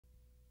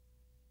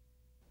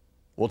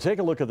We'll take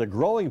a look at the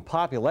growing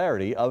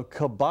popularity of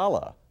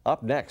Kabbalah,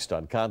 up next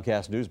on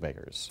Comcast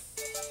Newsmakers.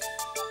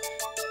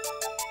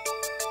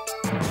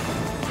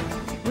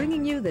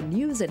 Bringing you the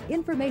news and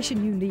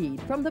information you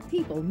need from the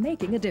people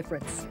making a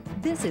difference.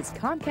 This is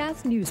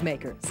Comcast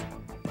Newsmakers.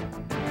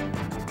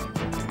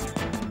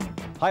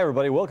 Hi,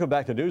 everybody. Welcome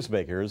back to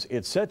Newsmakers.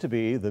 It's said to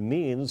be the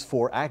means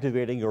for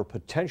activating your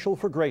potential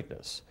for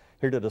greatness.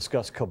 Here to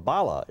discuss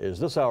Kabbalah is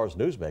this hour's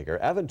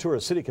newsmaker, Aventura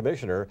City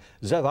Commissioner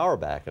Zev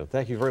Auerbach. And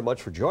thank you very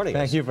much for joining us.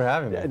 Thank you for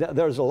having me.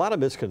 There's a lot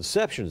of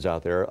misconceptions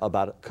out there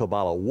about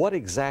Kabbalah. What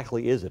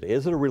exactly is it?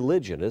 Is it a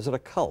religion? Is it a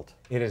cult?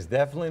 It is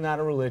definitely not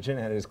a religion,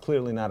 and it is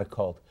clearly not a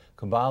cult.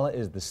 Kabbalah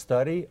is the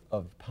study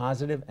of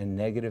positive and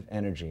negative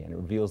energy, and it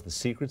reveals the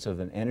secrets of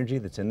an energy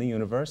that's in the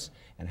universe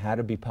and how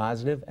to be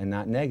positive and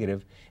not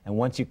negative. And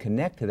once you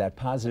connect to that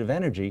positive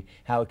energy,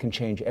 how it can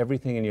change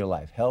everything in your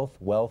life: health,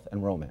 wealth,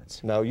 and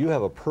romance. Now, you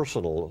have a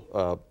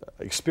personal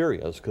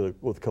experience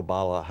with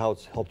Kabbalah, how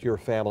it's helped your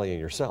family and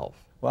yourself.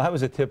 Well, I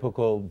was a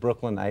typical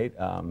Brooklynite,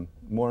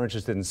 more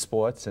interested in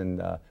sports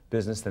and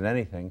business than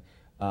anything.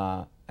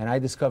 And I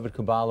discovered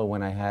Kabbalah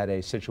when I had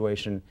a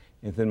situation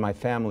within my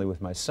family with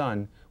my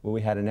son where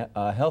we had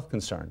a health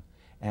concern.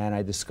 And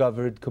I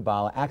discovered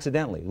Kabbalah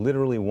accidentally,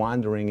 literally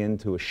wandering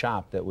into a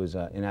shop that was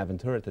in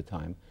Aventura at the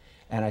time.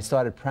 And I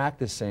started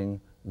practicing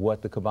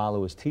what the Kabbalah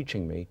was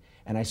teaching me,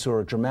 and I saw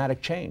a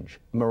dramatic change,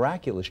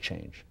 miraculous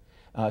change.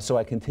 So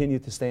I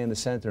continued to stay in the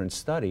center and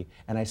study,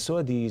 and I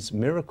saw these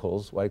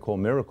miracles, what I call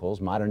miracles,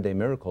 modern-day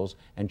miracles,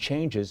 and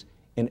changes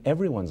in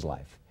everyone's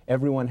life.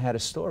 Everyone had a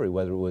story,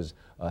 whether it was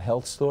a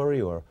health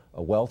story or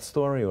a wealth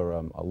story or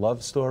a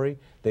love story.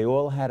 They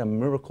all had a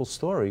miracle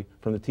story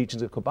from the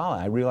teachings of Kabbalah.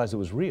 I realized it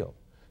was real.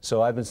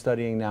 So I've been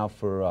studying now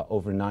for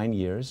over 9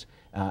 years,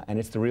 and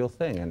it's the real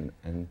thing.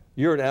 And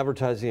you're an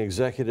advertising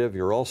executive.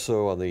 You're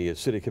also on the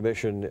City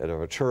Commission at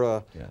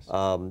Aventura.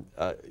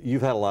 Yes.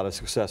 You've had a lot of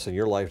success in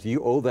your life. Do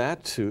you owe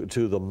that to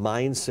the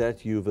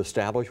mindset you've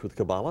established with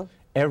Kabbalah?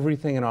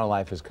 Everything in our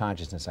life is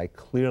consciousness. I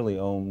clearly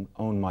owe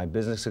my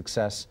business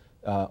success.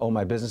 Owe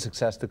my business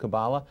success to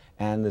Kabbalah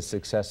and the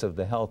success of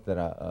the health that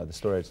the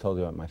story I told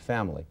you about my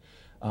family.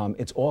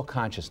 It's all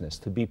consciousness,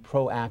 to be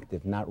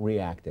proactive, not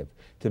reactive,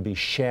 to be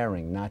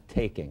sharing, not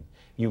taking.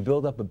 You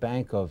build up a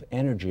bank of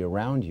energy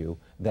around you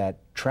that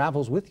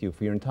travels with you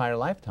for your entire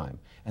lifetime.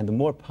 And the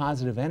more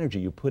positive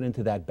energy you put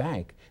into that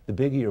bank, the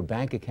bigger your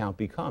bank account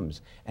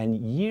becomes. And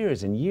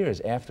years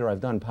after I've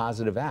done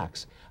positive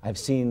acts, I've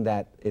seen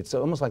that it's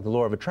almost like the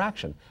law of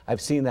attraction. I've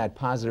seen that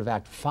positive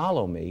act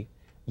follow me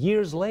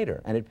years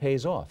later, and it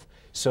pays off.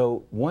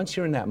 So once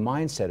you're in that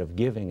mindset of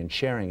giving and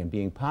sharing and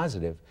being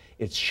positive,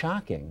 it's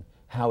shocking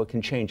how it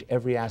can change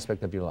every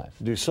aspect of your life.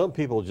 Do some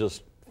people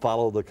just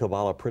follow the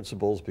Kabbalah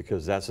principles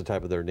because that's the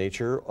type of their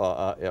nature,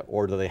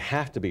 or do they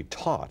have to be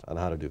taught on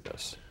how to do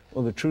this?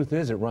 Well, the truth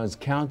is it runs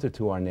counter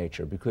to our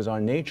nature, because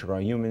our nature,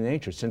 our human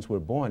nature, since we're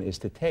born, is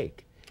to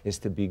take, is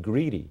to be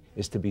greedy,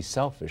 is to be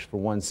selfish for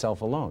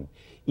oneself alone.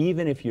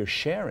 Even if you're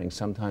sharing,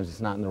 sometimes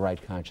it's not in the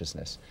right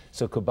consciousness.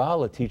 So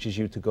Kabbalah teaches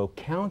you to go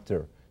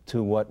counter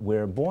to what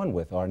we're born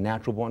with, our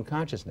natural born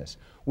consciousness.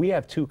 We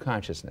have two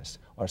consciousness,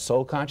 our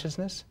soul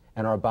consciousness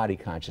and our body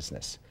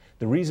consciousness.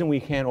 The reason we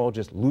can't all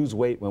just lose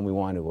weight when we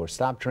want to, or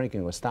stop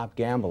drinking, or stop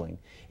gambling,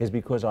 is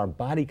because our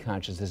body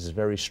consciousness is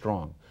very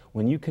strong.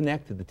 When you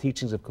connect to the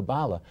teachings of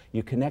Kabbalah,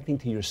 you're connecting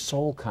to your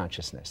soul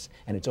consciousness,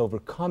 and it's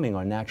overcoming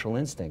our natural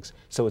instincts.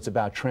 So it's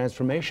about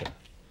transformation.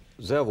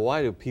 Zev,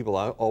 why do people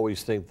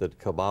always think that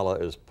Kabbalah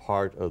is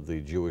part of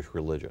the Jewish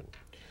religion?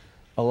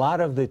 A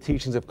lot of the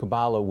teachings of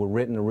Kabbalah were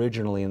written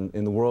originally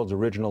in the world's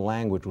original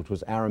language, which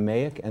was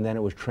Aramaic, and then it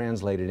was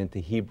translated into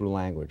Hebrew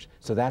language.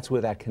 So that's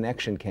where that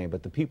connection came.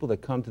 But the people that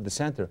come to the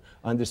center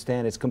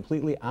understand it's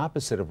completely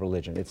opposite of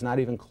religion. It's not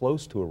even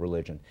close to a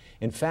religion.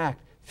 In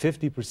fact,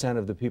 50%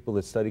 of the people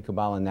that study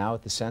Kabbalah now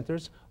at the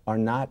centers are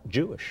not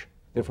Jewish.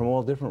 They're from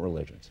all different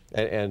religions.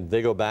 And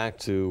they go back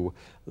to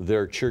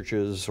their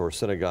churches or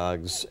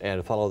synagogues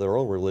and follow their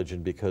own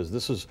religion, because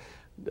this is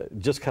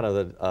just kind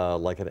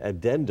of like an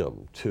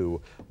addendum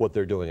to what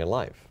they're doing in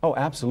life. Oh,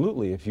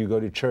 absolutely. If you go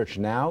to church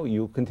now,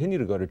 you'll continue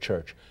to go to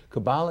church.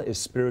 Kabbalah is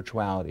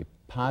spirituality,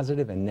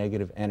 positive and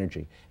negative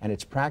energy, and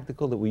it's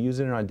practical that we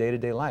use it in our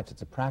day-to-day lives.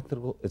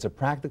 It's a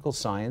practical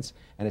science,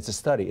 and it's a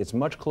study. It's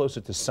much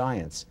closer to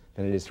science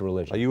than it is to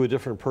religion. Are you a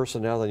different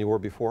person now than you were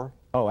before?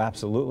 Oh,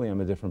 absolutely, I'm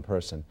a different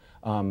person.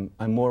 I'm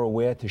more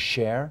aware to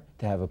share,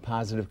 to have a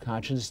positive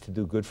conscience, to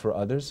do good for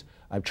others.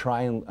 I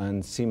try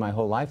and see my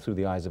whole life through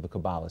the eyes of a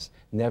Kabbalist,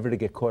 never to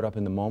get caught up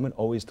in the moment,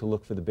 always to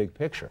look for the big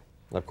picture.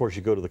 Of course,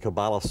 you go to the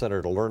Kabbalah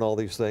Center to learn all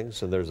these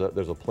things, and there's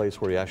a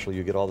place where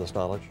you get all this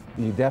knowledge?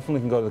 You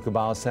definitely can go to the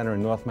Kabbalah Center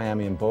in North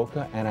Miami and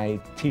Boca, and I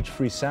teach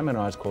free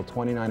seminars called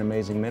 29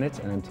 Amazing Minutes,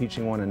 and I'm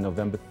teaching one on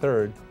November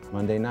 3rd,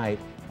 Monday night,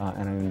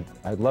 and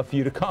I'd love for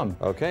you to come.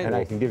 Okay. And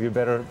I can give you a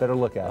better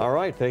look at it. All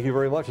right, thank you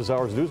very much. This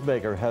hour's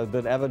newsmaker has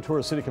been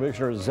Aventura City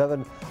Commissioner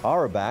Zev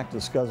Auerbach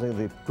discussing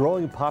the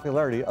growing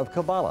popularity of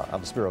Kabbalah.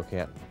 I'm Spiro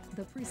Canton.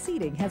 The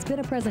preceding has been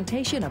a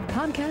presentation of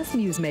Comcast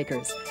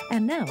Newsmakers.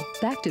 And now,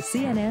 back to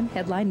CNN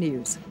Headline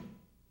News.